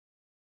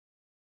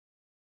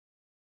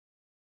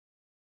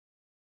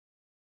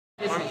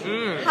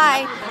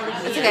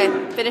Hi. It's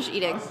okay. Finish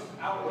eating.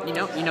 You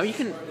know you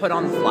can put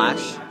on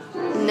Flash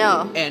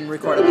No. and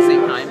record at the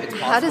same time. It's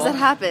possible. How does that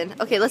happen?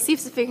 Okay, let's see if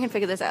Saphira can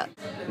figure this out.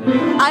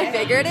 I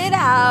figured it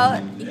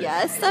out.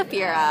 Yes,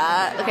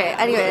 Saphira. Okay,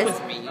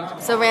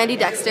 anyways. So Randy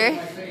Dexter. My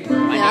name is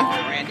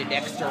Randy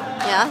Dexter.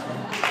 Yeah.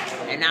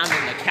 And I'm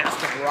in the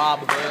cast of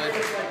Robin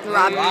Hood.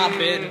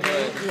 Robin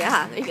Hood.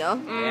 Yeah, there you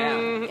go.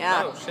 Yeah.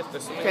 Yeah. Oh, shit,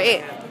 this way.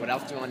 Great. What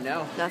else do you want to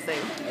know? Nothing.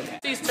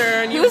 Jesse's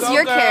turn. You Who's go,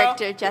 your girl.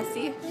 character,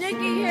 Jessie?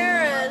 Nikki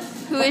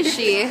Harris. Who is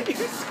she?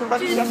 She's stupid,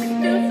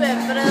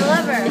 but I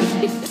love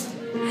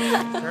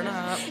her. Turn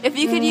up. If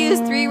you could use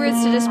 3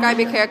 words to describe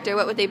your character,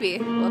 what would they be?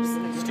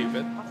 Whoops.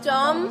 Stupid.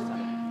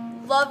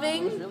 Dumb,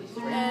 loving,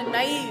 and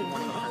naive.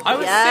 I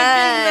was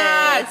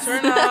Yes.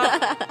 thinking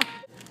that. Turn up.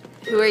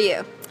 Who are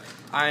you?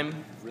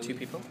 I'm 2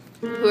 people.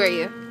 Who are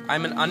you?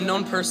 I'm an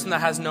unknown person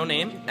that has no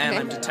name, and Okay.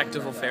 I'm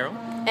Detective O'Farrell.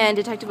 And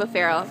Detective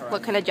O'Farrell.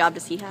 What kind of job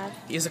does he have?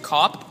 He is a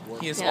cop.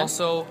 He is Yeah.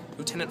 also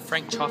Lieutenant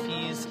Frank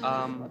Chaffee's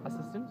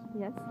assistant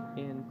Yes.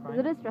 in Is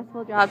it a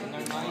stressful job?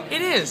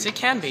 It is. It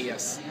can be,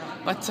 yes.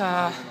 But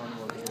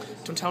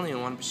don't tell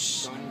anyone.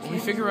 Shh. When we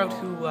figure out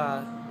who.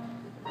 Are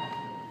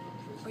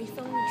you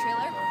filming the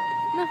trailer?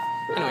 No.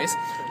 Anyways,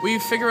 we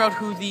figure out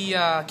who the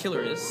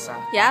killer is.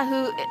 Yeah,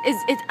 who is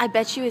it? I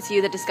bet you it's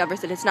you that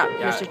discovers that it's not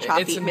Mr.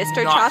 Chaffee. It's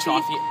Mr. not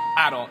Chaffee?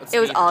 at all. It's It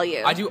was me. all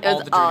you. I do It all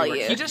was the dirty all work.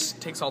 you. He just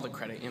takes all the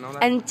credit, you know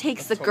that? And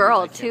takes the That's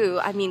girl totally like him. too.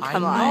 I mean,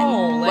 come I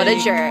on. know, What a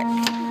like- jerk.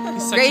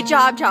 He's such Great a-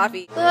 job,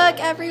 Chaffee. Look,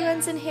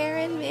 everyone's in hair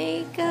and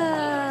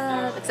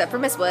makeup. Except for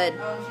Miss Wood.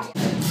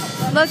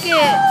 Look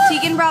it.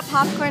 Tegan brought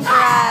popcorn for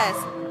us.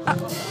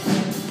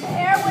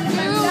 Hair would have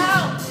been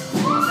out.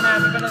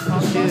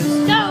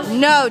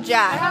 No,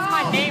 Jack. Has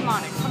my name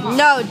on it. Come on.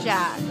 No,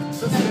 Jack.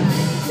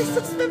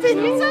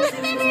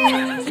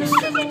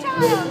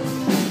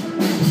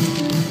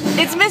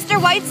 It's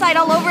Mr. Whiteside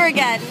all over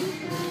again.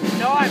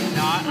 No, I'm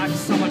not. I'm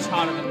so much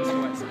hotter than this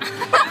voice.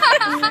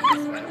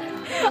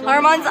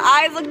 Armand's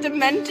eyes look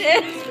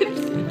demented.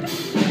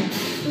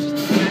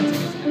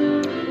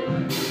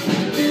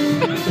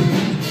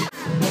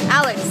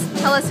 Alex,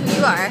 tell us who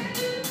you are.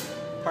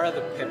 Part of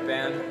the pit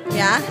band.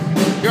 Yeah?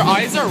 Your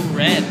eyes are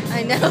red.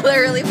 I know,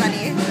 they're really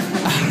funny.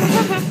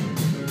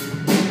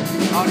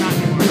 Oh, not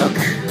anymore.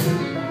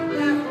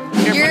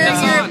 You're Put this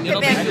on. pit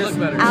It'll make band. you look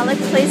better.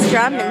 Alex plays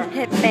drum in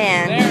pit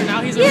band. There,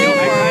 now he's a Yay! real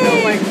fan. I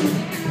don't like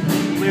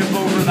live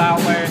over that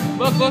way.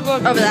 Look, look,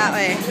 look. Over that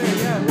way.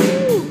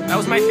 That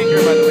was my finger,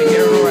 by the way.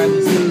 Arrow at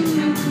this.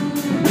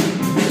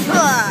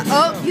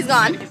 Oh, he's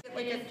gone. It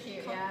is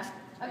cute, yeah.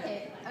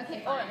 Okay,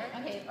 okay, fine.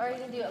 Okay, or you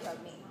can do it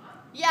about me.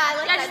 Yeah, I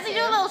like Yeah, that just too. do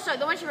a little short,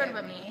 the one she wrote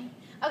about me.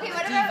 Okay,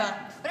 what about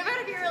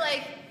if you were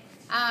like,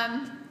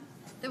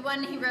 the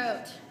one he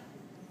wrote?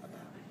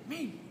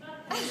 Me.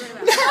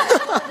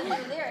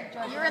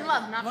 You're in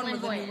love, not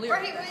flamboyant. Or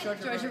he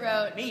Georgia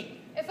wrote Me.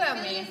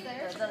 about me.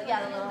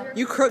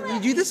 You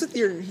do this with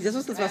your. He does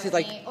this with his mouth. He's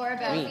like. Or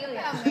about me. me.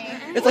 About me.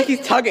 It's like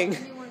he's tugging. I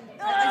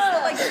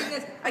still like doing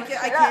this. I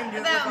can't do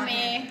it. About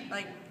me.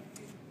 Like,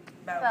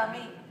 About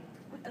me.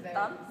 With the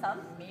thumb?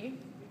 me.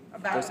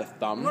 About There's a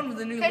thumb. one with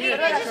the new Could you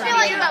lyric. just That's feel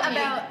right.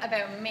 like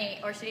about me,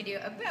 or should he do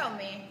about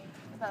me?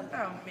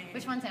 About me.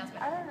 Which one sounds I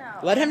better? don't know.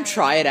 Let him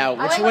try it out.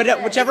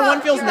 like Whichever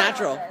one feels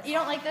natural. You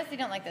don't like this? You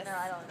don't like this? No,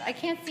 I don't. I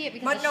can't see it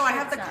because But the no, I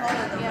have shirt's the not-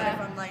 color though. Yeah.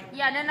 But if I'm like,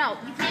 Yeah, no.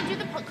 You can't do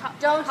the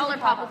Don't color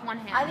do pop pop. with one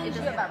hand. I think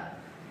you about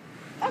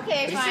me.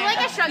 Okay, You fine. see like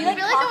a shrug. You You like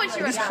feel like the one she pop-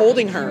 wrote. He's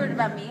holding You wrote her.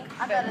 about me.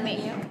 I'm better than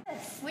me. you.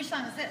 Which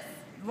song is this?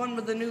 the one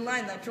with the new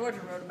line that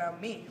Georgia wrote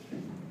about me.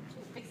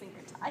 Fixing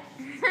your tie.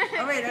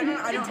 Oh wait,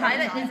 I don't. Tie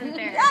have that isn't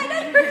there. Yeah, I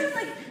know. You're just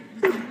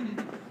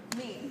like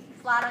me.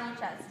 Flat on your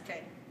chest.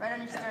 Okay. Right on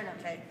your sternum.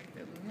 Okay.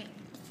 Me.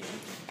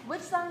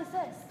 Which song is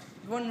this?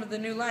 The one with the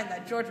new line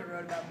that Georgia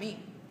wrote about me.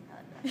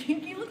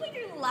 You look like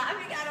you're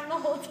laughing at him the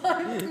whole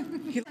time.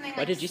 Something,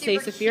 What did you say,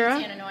 super Saphira?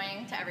 cutesy and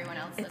annoying to everyone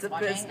else It's that's a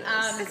watching.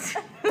 business.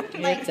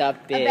 Like, It's a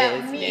about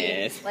me,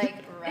 business. like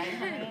right,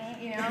 honey,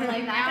 you know,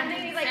 like that kind of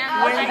thing. He's like,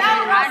 Sounds oh, like about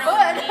I Rob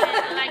Hood.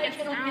 don't like it.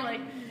 It'll be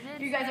like,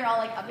 you guys are all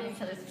like up in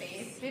each other's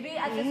face. Maybe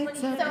I just want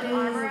So you to put your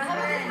arm around how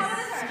her. about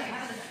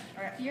this?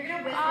 Alright, you're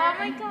gonna whisper Oh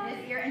my in God.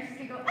 his ear and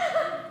she's gonna go.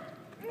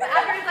 But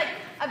after it's like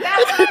about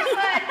Rob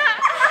Hood.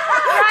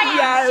 Right.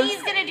 Yes.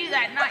 She's gonna do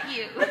that, not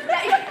you.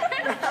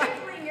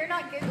 Giggling, you're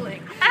not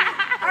giggling.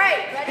 All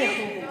right,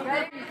 ready?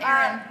 Ready?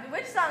 Aaron,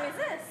 Which song is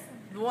this?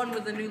 The one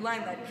with the new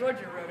line that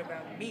Georgia wrote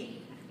about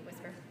me.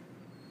 whisper.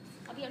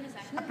 I'll be on his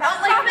side. Not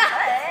like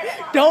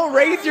that. Don't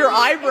raise your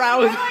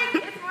eyebrows.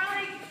 It's more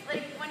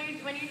like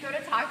when you go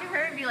to talk to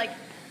her and be like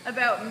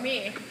about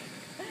me,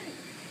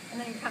 and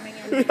then you're coming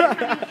into her. You're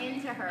gonna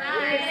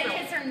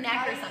kiss her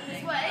neck or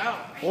something.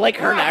 What? Like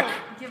her neck.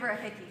 Give her a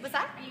hickey. What's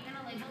that? Are you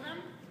gonna label them?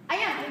 I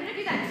am. I'm gonna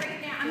do that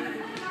right now. I'm gonna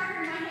put the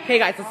marker in my hand. Hey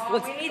guys,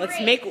 let's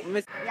make.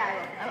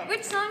 Yeah, I will.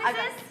 Which song is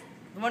this?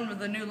 The one with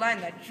the new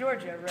line that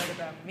Georgia wrote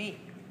about me.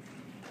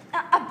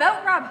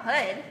 About Rob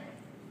Hood.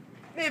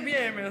 Maybe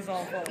I'm his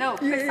awful. No,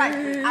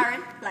 precisely.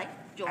 Aaron, like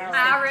George.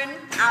 Aaron.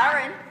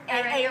 Aaron.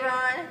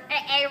 Aaron.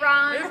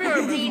 Aaron.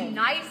 Aaron. Be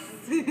nice.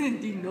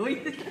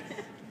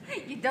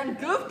 You done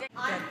goofed it.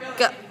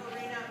 Go.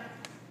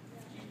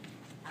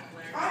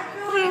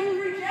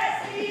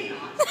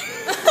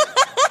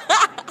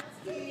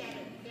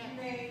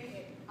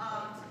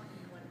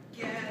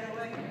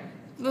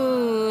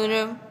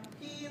 Boom.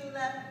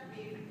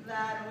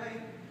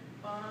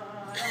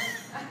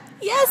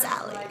 Yes,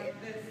 Allie.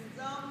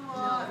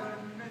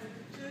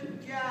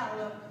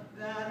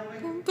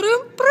 Boom,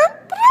 boom, boom,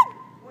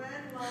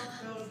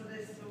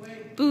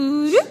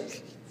 boom.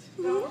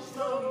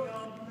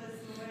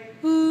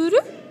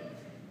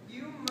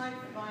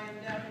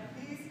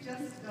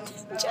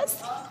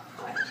 Just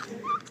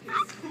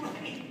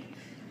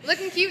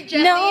Looking cute,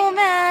 Jesse. no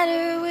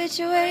matter which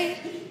way.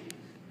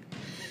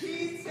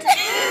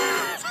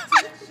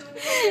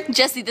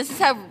 Jesse, this is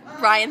how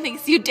Ryan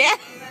thinks you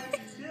dance.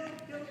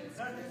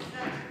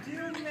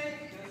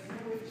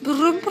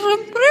 Brum,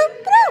 brum, brum,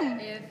 brum.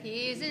 If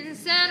he's in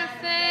Santa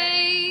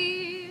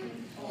Fe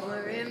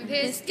or in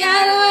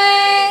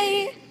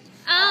Piscataway,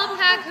 I'll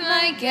pack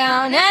my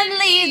gown and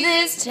leave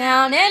this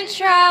town and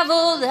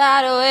travel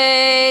that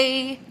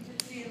way.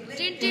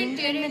 Dun, dun,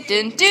 dun, dun.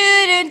 Dun,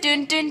 dun,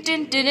 dun, dun, dun,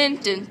 dun, dun,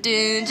 dun,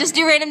 dun. Just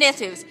do random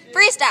dance moves.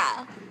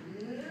 Freestyle.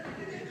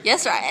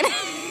 Yes, Ryan.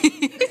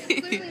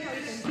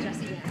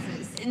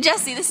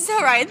 Jesse, this is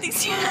how Ryan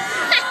thinks you.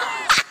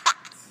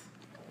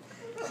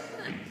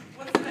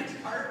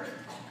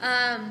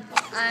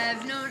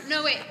 I've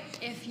no wait.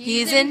 If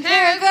He's in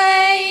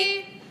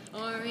Paraguay.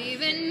 or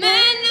even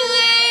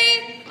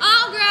Mandalay,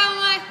 I'll grab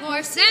my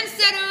horse and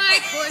set my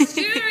course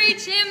to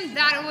reach him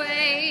that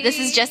way. This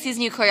is Jesse's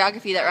new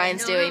choreography that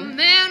Ryan's Know a doing.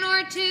 man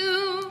or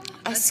two.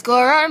 A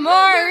score or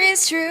more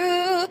is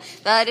true,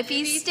 but if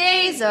he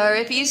stays or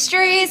if he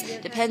strays,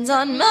 depends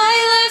on my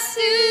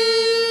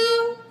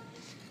lasso.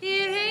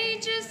 It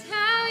ain't just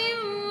how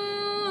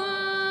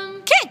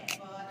you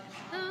Kick!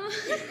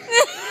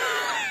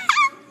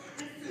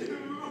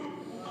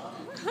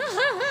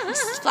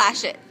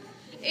 Splash it.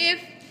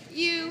 If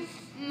you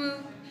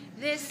move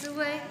this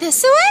way.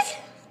 This way?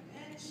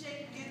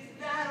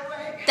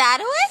 That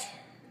way?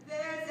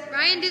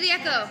 Ryan, do the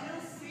echo.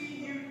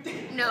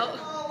 No.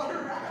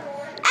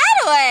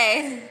 That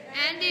way.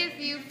 And if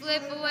you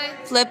flip away.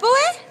 Flip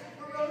away?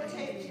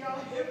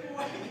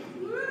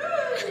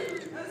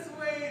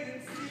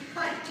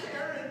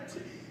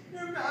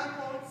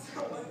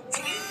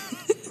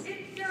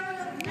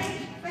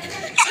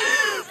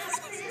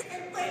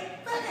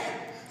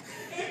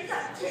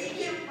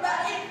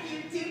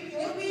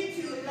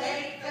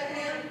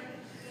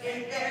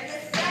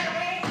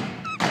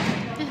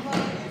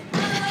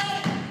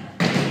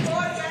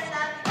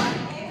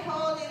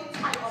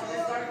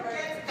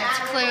 That's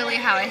clearly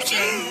how I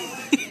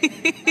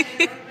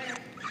sing.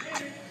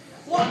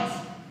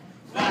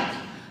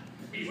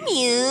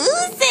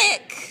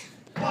 Music.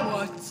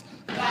 What's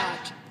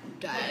that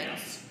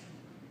dance?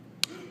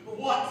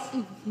 What's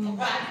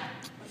that?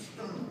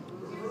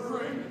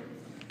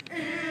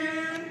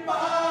 In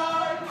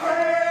my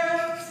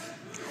pants.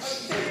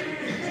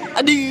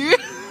 Adieu.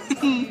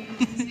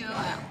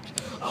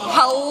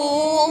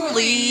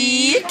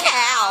 Holy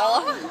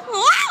cow.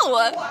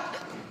 Wow.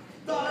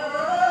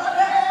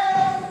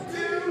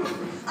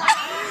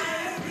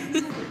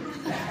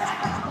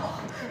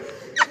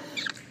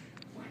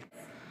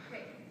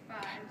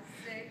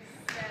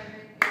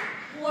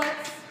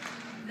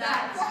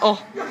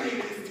 Oh.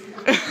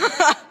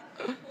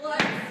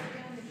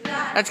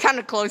 That's kind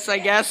of close, I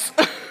guess.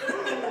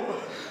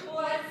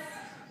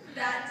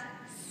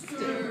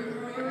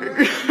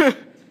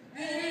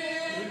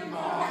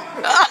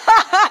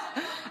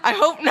 I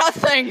hope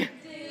nothing.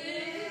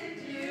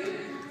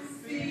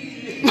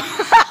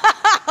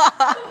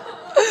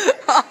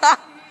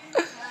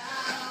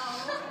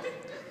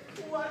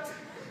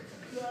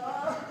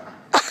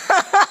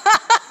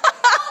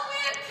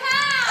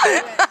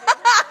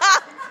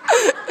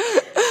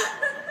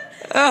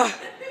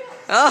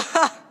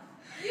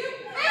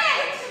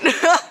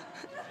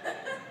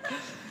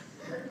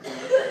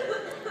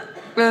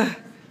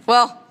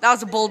 Well, that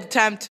was a bold attempt.